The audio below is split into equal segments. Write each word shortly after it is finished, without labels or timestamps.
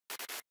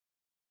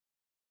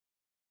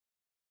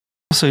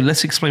So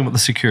let's explain what the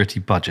security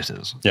budget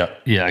is.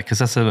 Yeah, because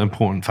that's an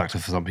important factor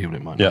for some people.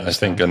 It might. Yeah, I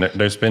think, and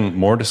there's been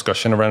more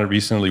discussion around it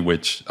recently,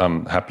 which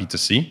I'm happy to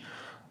see.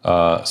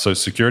 So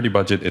security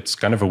budget, it's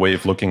kind of a way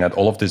of looking at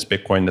all of this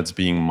Bitcoin that's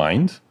being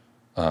mined.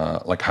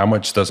 Like how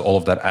much does all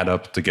of that add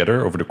up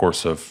together over the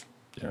course of,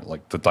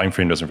 like the time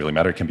frame doesn't really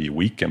matter. It can be a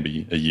week, can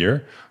be a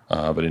year.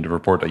 But in the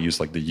report, I use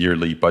like the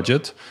yearly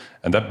budget.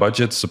 And that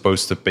budget's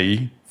supposed to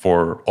pay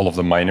for all of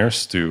the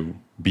miners to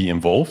be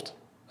involved,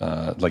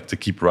 like to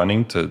keep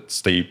running, to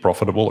stay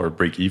profitable or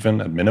break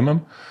even at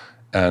minimum.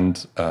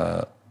 And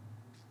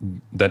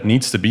that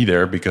needs to be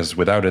there because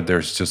without it,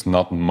 there's just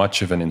not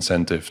much of an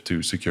incentive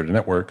to secure the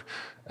network.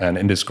 And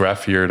in this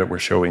graph here that we're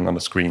showing on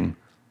the screen,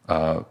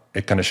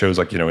 it kind of shows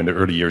like, in the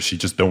early years, you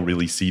just don't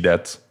really see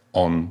that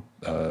on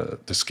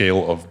the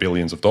scale of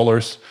billions of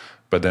dollars.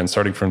 But then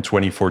starting from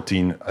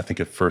 2014, I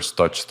think it first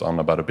touched on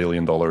about $1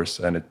 billion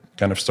and it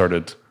kind of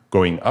started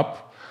going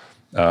up.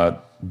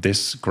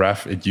 This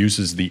graph, it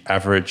uses the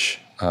average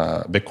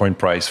Bitcoin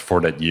price for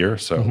that year.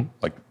 So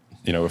like,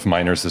 if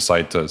miners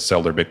decide to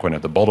sell their Bitcoin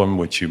at the bottom,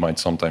 which you might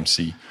sometimes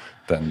see,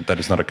 then that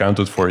is not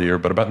accounted for here.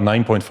 But about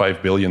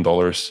 $9.5 billion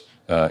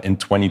in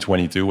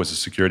 2022 was a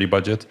security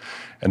budget.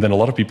 And then a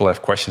lot of people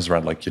have questions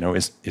around like,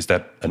 is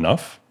that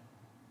enough?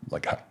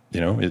 Like,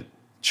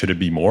 should it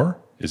be more?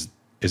 Is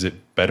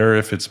it better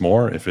if it's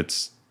more?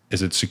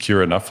 Is it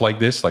secure enough like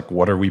this? Like,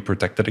 what are we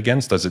protected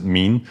against? Does it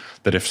mean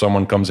that if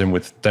someone comes in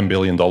with $10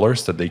 billion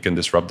that they can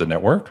disrupt the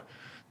network?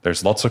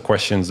 There's lots of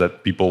questions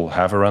that people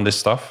have around this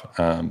stuff.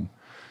 And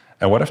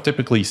what I've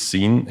typically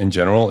seen in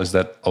general is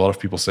that a lot of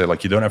people say,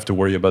 like, you don't have to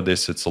worry about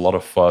this. It's a lot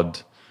of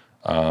FUD.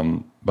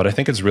 But I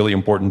think it's really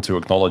important to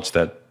acknowledge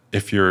that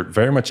if you're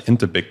very much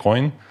into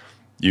Bitcoin,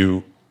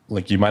 you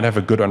might have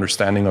a good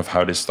understanding of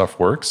how this stuff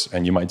works.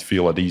 And you might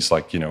feel at ease,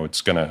 like,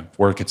 it's going to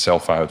work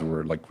itself out.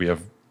 Or like we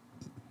have,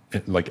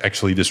 like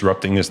actually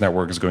disrupting this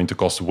network is going to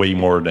cost way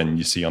more than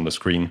you see on the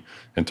screen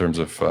in terms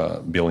of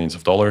billions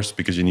of dollars,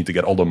 because you need to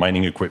get all the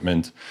mining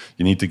equipment.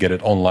 You need to get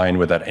it online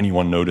without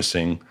anyone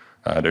noticing.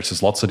 There's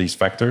just lots of these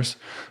factors.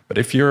 But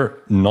if you're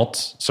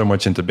not so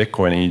much into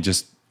Bitcoin and you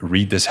just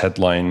read this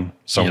headline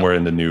somewhere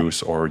in the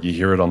news, or you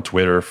hear it on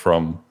Twitter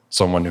from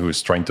someone who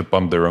is trying to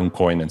pump their own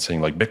coin and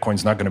saying like,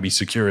 Bitcoin's not going to be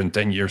secure in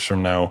 10 years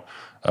from now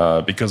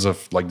because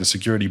of like the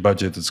security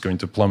budget, it's going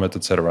to plummet,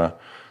 etc.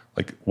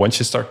 Like once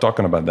you start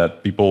talking about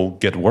that, people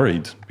get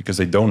worried because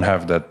they don't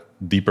have that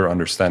deeper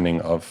understanding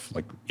of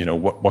like,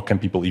 what can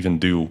people even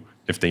do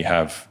if they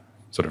have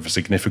sort of a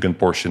significant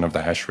portion of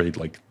the hash rate?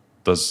 Like,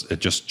 does it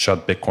just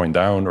shut Bitcoin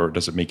down, or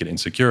does it make it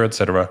insecure,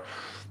 etc.?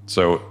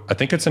 So I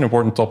think it's an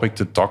important topic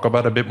to talk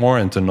about a bit more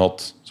and to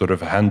not sort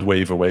of hand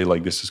wave away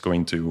like this is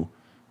going to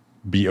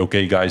be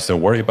okay, guys,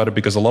 don't worry about it,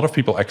 because a lot of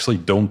people actually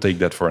don't take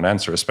that for an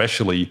answer,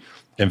 especially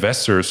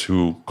investors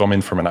who come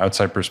in from an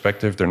outside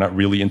perspective. They're not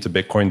really into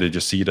Bitcoin. They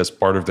just see it as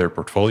part of their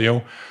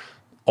portfolio.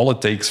 All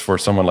it takes for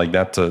someone like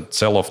that to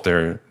sell off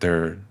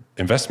their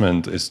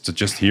investment is to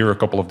just hear a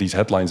couple of these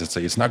headlines that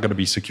say it's not going to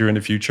be secure in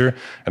the future.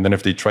 And then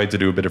if they try to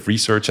do a bit of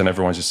research and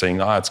everyone's just saying,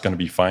 it's going to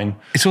be fine.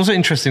 It's also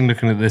interesting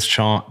looking at this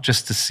chart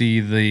just to see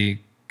the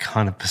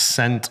kind of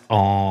percent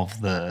of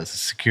the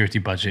security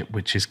budget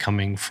which is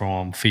coming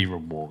from fee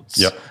rewards.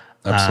 Yep,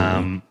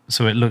 absolutely.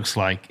 So it looks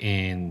like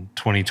in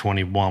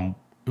 2021,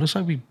 it looks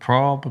like we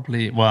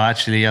probably, well,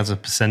 actually as a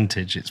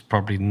percentage, it's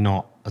probably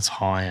not as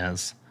high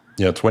as...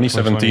 Yeah,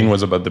 2017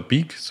 was about the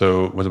peak.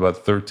 So it was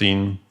about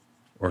 13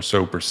 or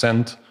so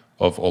percent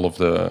of all of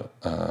the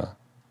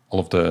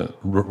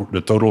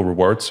total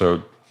reward.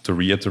 So to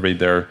reiterate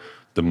there,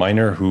 the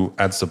miner who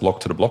adds the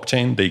block to the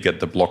blockchain, they get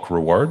the block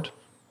reward,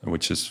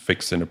 which is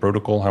fixed in the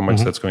protocol, how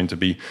much that's going to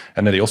be.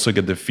 And then they also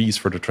get the fees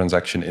for the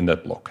transaction in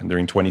that block. And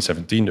during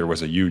 2017, there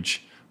was a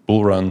huge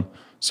bull run.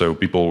 So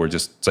people were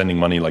just sending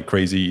money like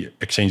crazy.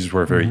 Exchanges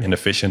were very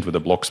inefficient with the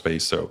block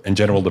space. So in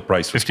general, the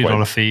price was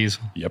 $50 fees.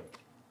 Yep,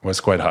 was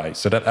quite high.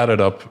 So that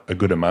added up a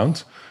good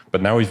amount.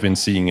 But now we've been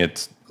seeing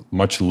it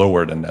much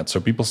lower than that.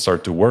 So people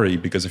start to worry,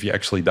 because if you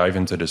actually dive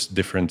into this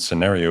different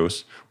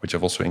scenarios, which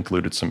I've also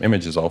included some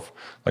images of,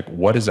 like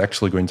what is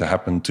actually going to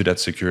happen to that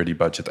security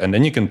budget? And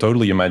then you can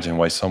totally imagine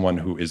why someone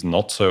who is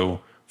not so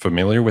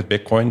familiar with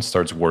Bitcoin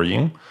starts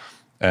worrying.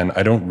 And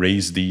I don't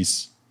raise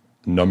these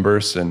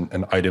numbers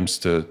and items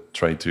to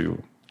try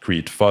to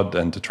create FUD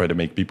and to try to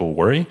make people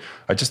worry.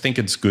 I just think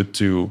it's good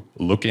to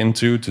look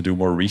into, to do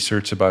more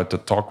research about, to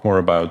talk more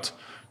about.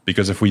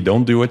 Because if we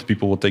don't do it,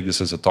 people will take this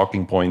as a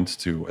talking point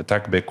to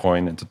attack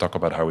Bitcoin and to talk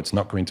about how it's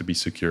not going to be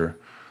secure.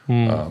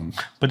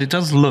 But it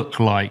does look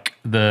like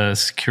the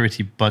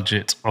security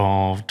budget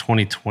of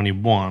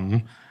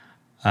 2021,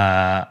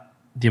 the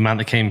amount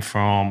that came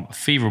from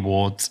fee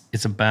rewards,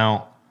 is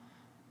about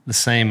the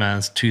same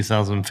as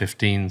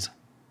 2015's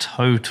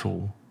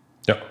total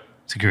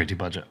security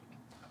budget.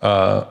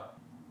 No,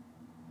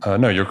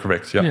 you're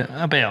correct.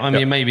 Yeah, about. I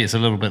mean, maybe it's a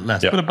little bit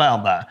less, but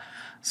about that.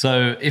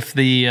 So if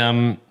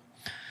the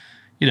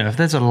if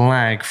there's a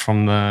lag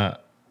from the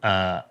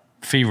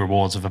fee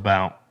rewards of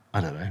about,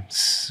 I don't know,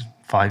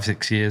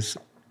 5-6 years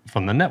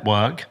from the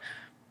network,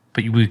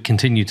 but we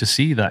continue to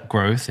see that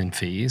growth in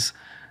fees,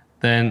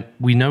 then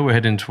we know we're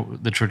heading to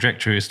the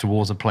trajectory is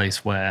towards a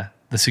place where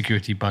the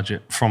security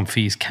budget from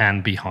fees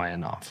can be high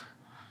enough.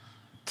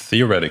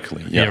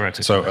 Theoretically, yeah.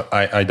 Theoretically. So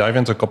I dive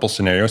into a couple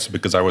scenarios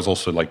because I was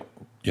also like,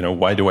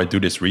 why do I do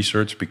this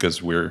research?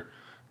 Because we're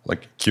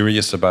like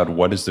curious about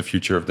what is the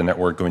future of the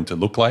network going to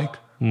look like.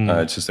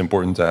 It's just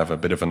important to have a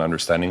bit of an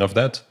understanding of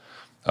that.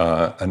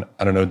 And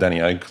I don't know,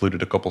 Danny, I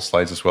included a couple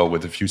slides as well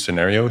with a few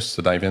scenarios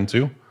to dive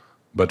into.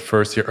 But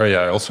first here,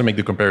 I also make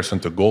the comparison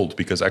to gold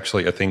because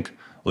actually I think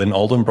Lynn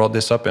Alden brought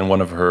this up in one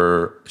of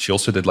her, she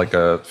also did like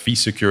a fee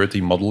security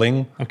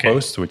modeling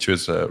post, which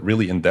was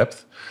really in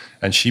depth.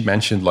 And she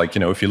mentioned like,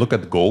 if you look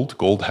at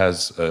gold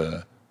has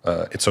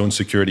its own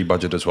security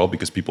budget as well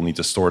because people need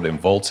to store it in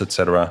vaults,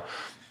 etc.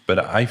 But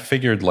I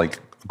figured like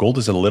gold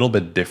is a little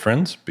bit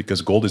different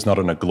because gold is not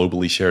on a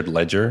globally shared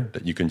ledger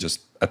that you can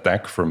just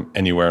attack from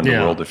anywhere in the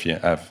world if you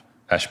have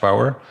hash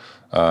power.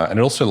 And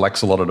it also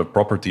lacks a lot of the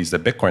properties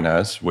that Bitcoin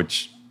has,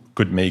 which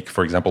could make,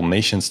 for example,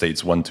 nation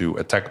states want to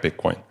attack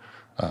Bitcoin.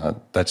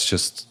 That's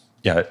just,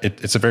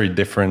 it's a very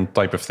different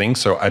type of thing.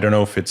 So I don't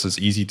know if it's as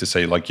easy to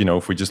say, like,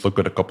 if we just look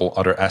at a couple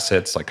other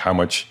assets, like how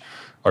much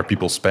are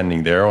people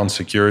spending there on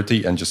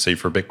security and just say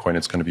for Bitcoin,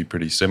 it's going to be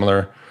pretty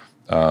similar.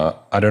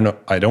 I don't know.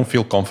 I don't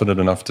feel confident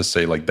enough to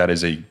say like that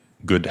is a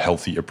good,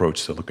 healthy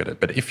approach to look at it.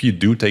 But if you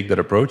do take that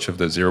approach of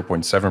the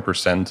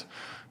 0.7%,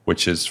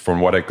 which is from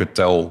what I could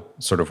tell,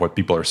 sort of what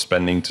people are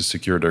spending to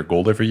secure their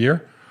gold every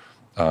year.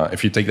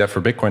 If you take that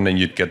for Bitcoin, then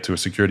you'd get to a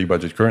security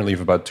budget currently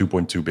of about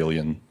 $2.2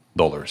 billion.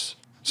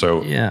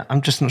 So yeah,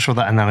 I'm just not sure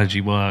that analogy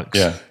works.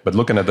 Yeah, but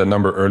looking at the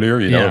number earlier,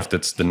 if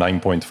that's the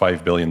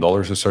 $9.5 billion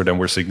or so, then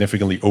we're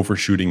significantly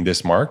overshooting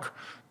this mark.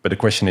 But the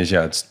question is,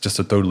 it's just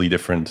a totally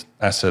different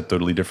asset,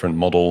 totally different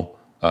model.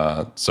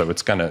 So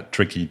it's kind of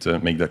tricky to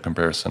make that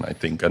comparison, I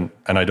think. And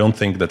I don't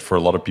think that for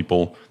a lot of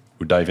people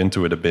who dive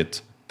into it a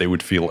bit, they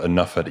would feel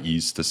enough at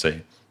ease to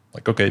say,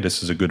 like, okay,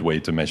 this is a good way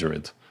to measure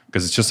it.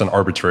 Because it's just an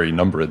arbitrary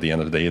number at the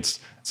end of the day. It's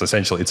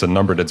essentially, it's a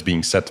number that's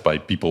being set by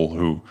people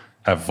who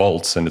have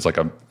vaults, and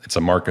it's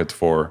a market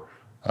for,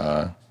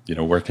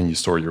 where can you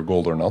store your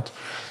gold or not.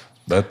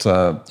 But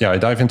I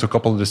dive into a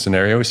couple of the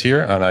scenarios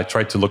here, and I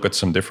try to look at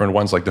some different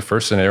ones. Like the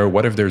first scenario,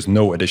 what if there's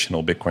no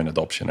additional Bitcoin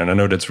adoption? And I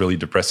know that's really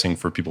depressing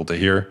for people to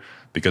hear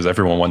because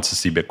everyone wants to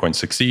see Bitcoin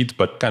succeed,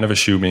 but kind of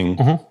assuming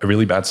a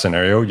really bad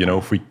scenario,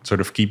 if we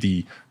sort of keep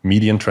the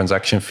median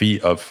transaction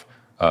fee of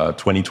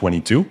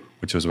 2022,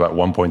 which was about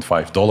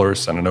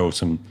 $1.5, and I know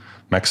some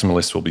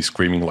maximalists will be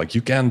screaming like,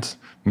 you can't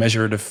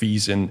measure the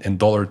fees in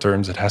dollar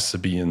terms. It has to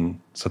be in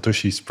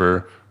Satoshis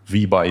per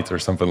V-byte or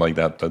something like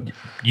that. But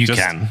you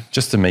can.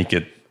 Just to make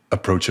it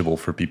approachable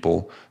for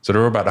people. So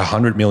there were about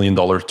 $100 million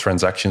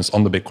transactions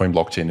on the Bitcoin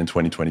blockchain in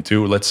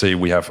 2022. Let's say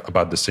we have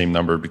about the same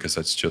number because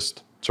that's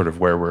just sort of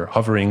where we're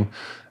hovering.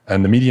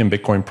 And the median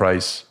Bitcoin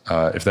price,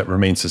 if that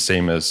remains the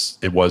same as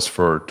it was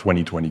for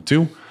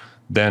 2022,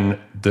 then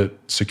the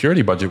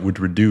security budget would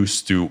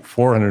reduce to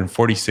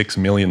 $446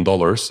 million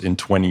in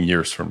 20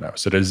 years from now.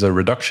 So there's a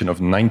reduction of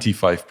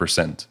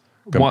 95%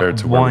 compared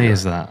to where we are. Why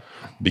is that?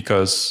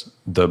 Because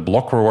the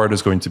block reward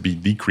is going to be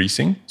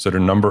decreasing. So the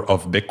number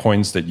of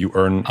Bitcoins that you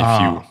earn if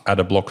you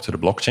add a block to the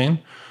blockchain.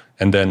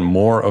 And then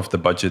more of the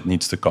budget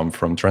needs to come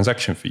from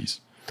transaction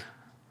fees.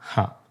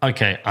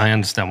 Okay, I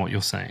understand what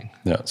you're saying.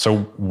 Yeah. So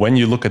when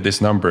you look at this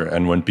number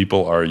and when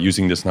people are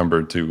using this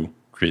number to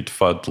create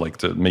FUD, like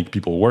to make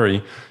people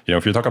worry,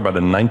 if you're talking about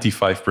a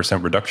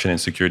 95% reduction in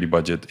security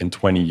budget in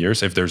 20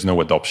 years, if there's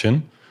no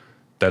adoption,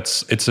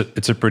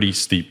 it's a pretty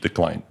steep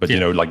decline. But,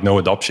 like no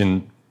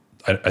adoption,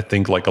 I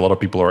think like a lot of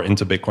people are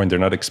into Bitcoin. They're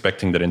not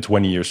expecting that in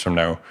 20 years from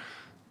now,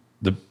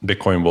 the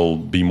Bitcoin will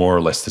be more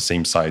or less the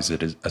same size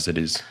as it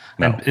is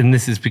now. And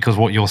this is because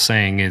what you're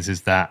saying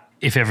is that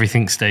if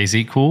everything stays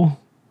equal,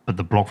 but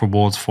the block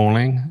reward's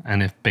falling,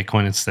 and if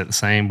Bitcoin is the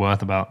same,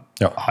 worth about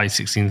high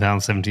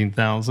 16,000,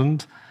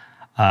 17,000,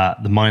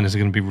 the miners are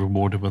going to be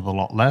rewarded with a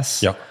lot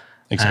less. Yeah,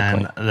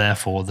 exactly. And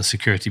therefore, the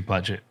security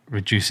budget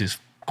reduces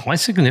quite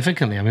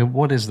significantly. I mean,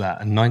 what is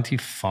that? A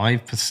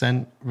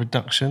 95%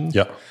 reduction?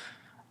 Yeah.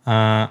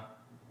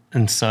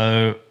 And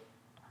so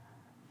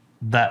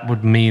that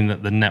would mean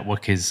that the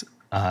network is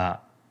a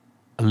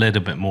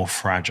little bit more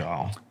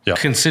fragile,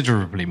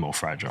 considerably more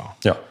fragile.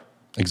 Yeah,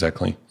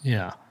 exactly.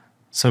 Yeah.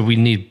 So we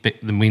need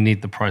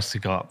the price to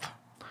go up.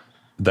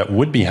 That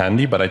would be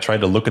handy, but I try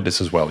to look at this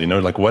as well.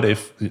 Like what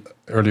if,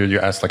 earlier you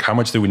asked, like how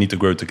much do we need to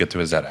grow to get to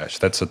a Zhash?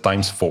 That's a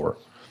times 4.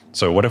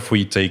 So what if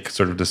we take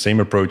sort of the same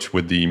approach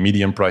with the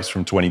median price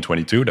from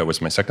 2022? That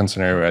was my second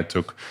scenario I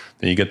took.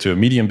 Then you get to a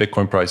median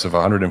Bitcoin price of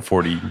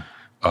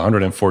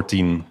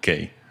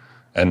 114K.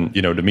 And,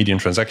 the median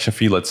transaction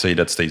fee, let's say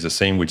that stays the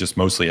same. We just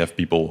mostly have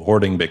people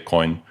hoarding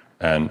Bitcoin.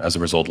 And as a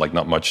result, like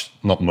not much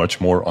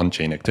more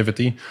on-chain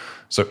activity.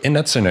 So in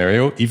that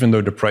scenario, even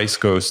though the price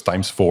goes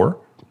times 4,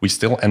 we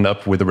still end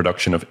up with a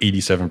reduction of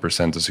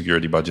 87% of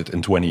security budget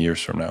in 20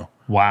 years from now.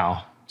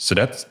 Wow. So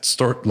that's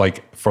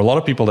for a lot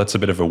of people, that's a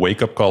bit of a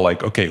wake-up call.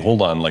 Like, okay,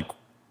 hold on. Like,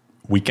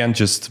 we can't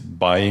just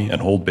buy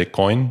and hold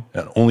Bitcoin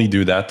and only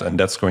do that, and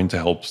that's going to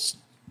help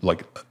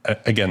like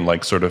again,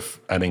 like sort of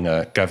adding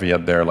a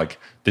caveat there, like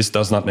this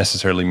does not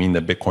necessarily mean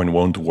that Bitcoin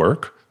won't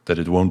work, that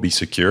it won't be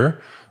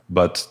secure,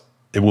 but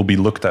it will be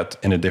looked at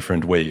in a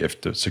different way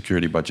if the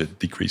security budget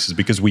decreases,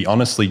 because we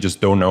honestly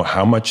just don't know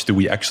how much do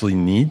we actually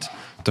need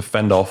to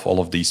fend off all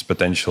of these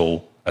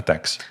potential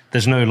attacks.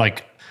 There's no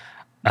like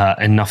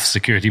enough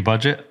security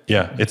budget.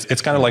 Yeah,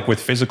 it's kind of like with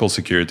physical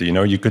security. You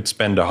know, you could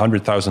spend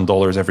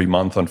 $100,000 every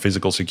month on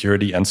physical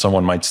security, and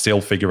someone might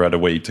still figure out a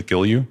way to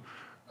kill you.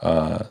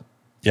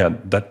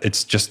 That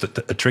it's just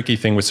a tricky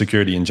thing with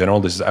security in general.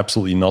 This is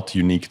absolutely not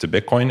unique to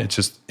Bitcoin. It's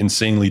just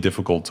insanely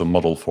difficult to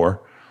model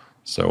for.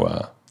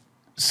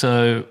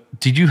 So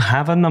did you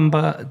have a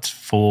number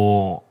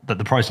for that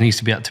the price needs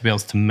to be at to be able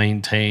to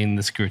maintain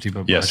the security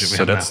budget? Yes,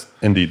 so that's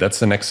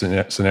the next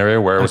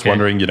scenario where I was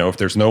wondering, you know, if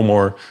there's no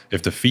more,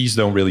 if the fees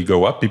don't really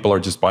go up, people are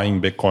just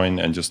buying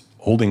Bitcoin and just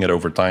holding it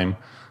over time,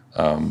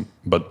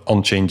 but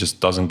on-chain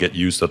just doesn't get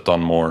used a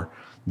ton more.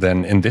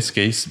 Then in this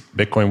case,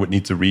 Bitcoin would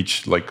need to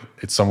reach like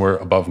it's somewhere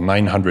above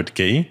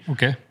 900K.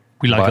 Okay,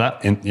 we like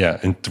that.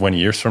 In 20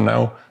 years from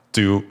now,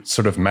 to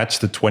sort of match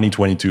the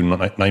 2022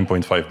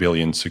 9.5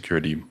 billion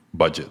security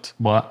budget.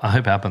 Well, I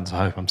hope it happens.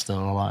 I hope I'm still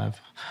alive.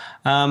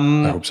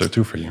 I hope so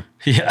too for you.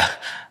 Yeah.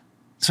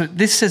 So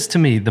this says to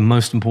me the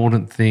most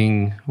important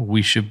thing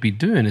we should be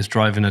doing is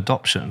driving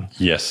adoption.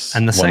 Yes,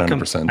 and the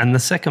 100%. And the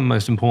second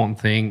most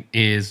important thing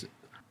is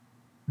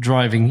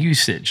driving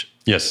usage.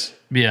 Yes.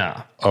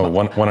 Yeah. Oh,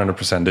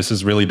 100%. This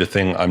is really the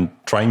thing I'm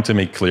trying to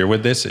make clear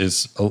with this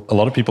is a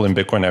lot of people in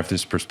Bitcoin have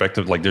this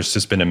perspective, like there's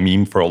just been a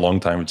meme for a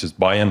long time, which is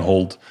buy and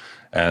hold,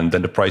 and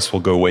then the price will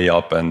go way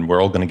up and we're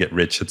all going to get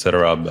rich,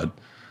 etc. But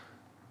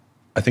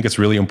I think it's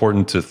really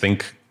important to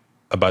think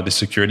about the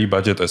security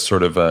budget as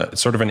sort of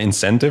an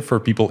incentive for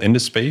people in the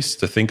space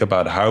to think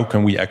about how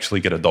can we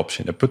actually get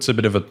adoption. It puts a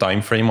bit of a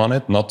time frame on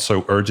it, not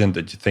so urgent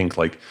that you think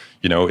like,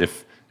 you know,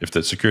 if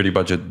the security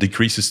budget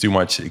decreases too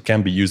much, it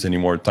can't be used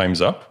anymore,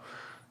 time's up.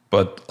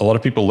 But a lot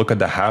of people look at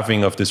the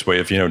halving of this way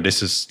of, you know,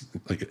 this is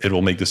like, it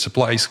will make the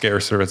supply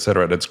scarcer, et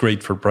cetera. That's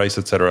great for price,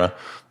 et cetera.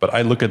 But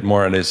I look at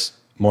more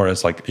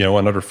as like, you know,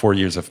 another 4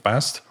 years have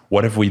passed.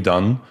 What have we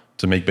done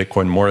to make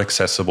Bitcoin more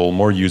accessible,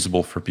 more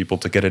usable for people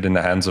to get it in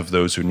the hands of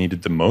those who need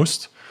it the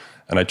most?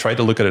 And I try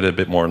to look at it a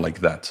bit more like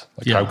that.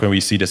 Like how can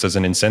we see this as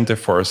an incentive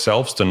for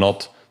ourselves to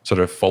not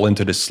sort of fall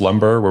into this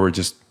slumber where we're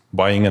just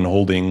buying and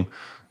holding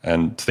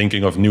and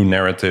thinking of new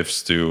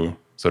narratives to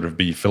sort of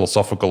be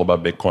philosophical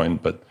about Bitcoin,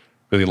 but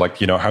really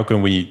like, you know, how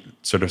can we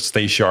sort of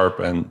stay sharp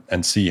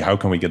and see how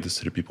can we get this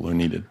to the people who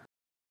need it?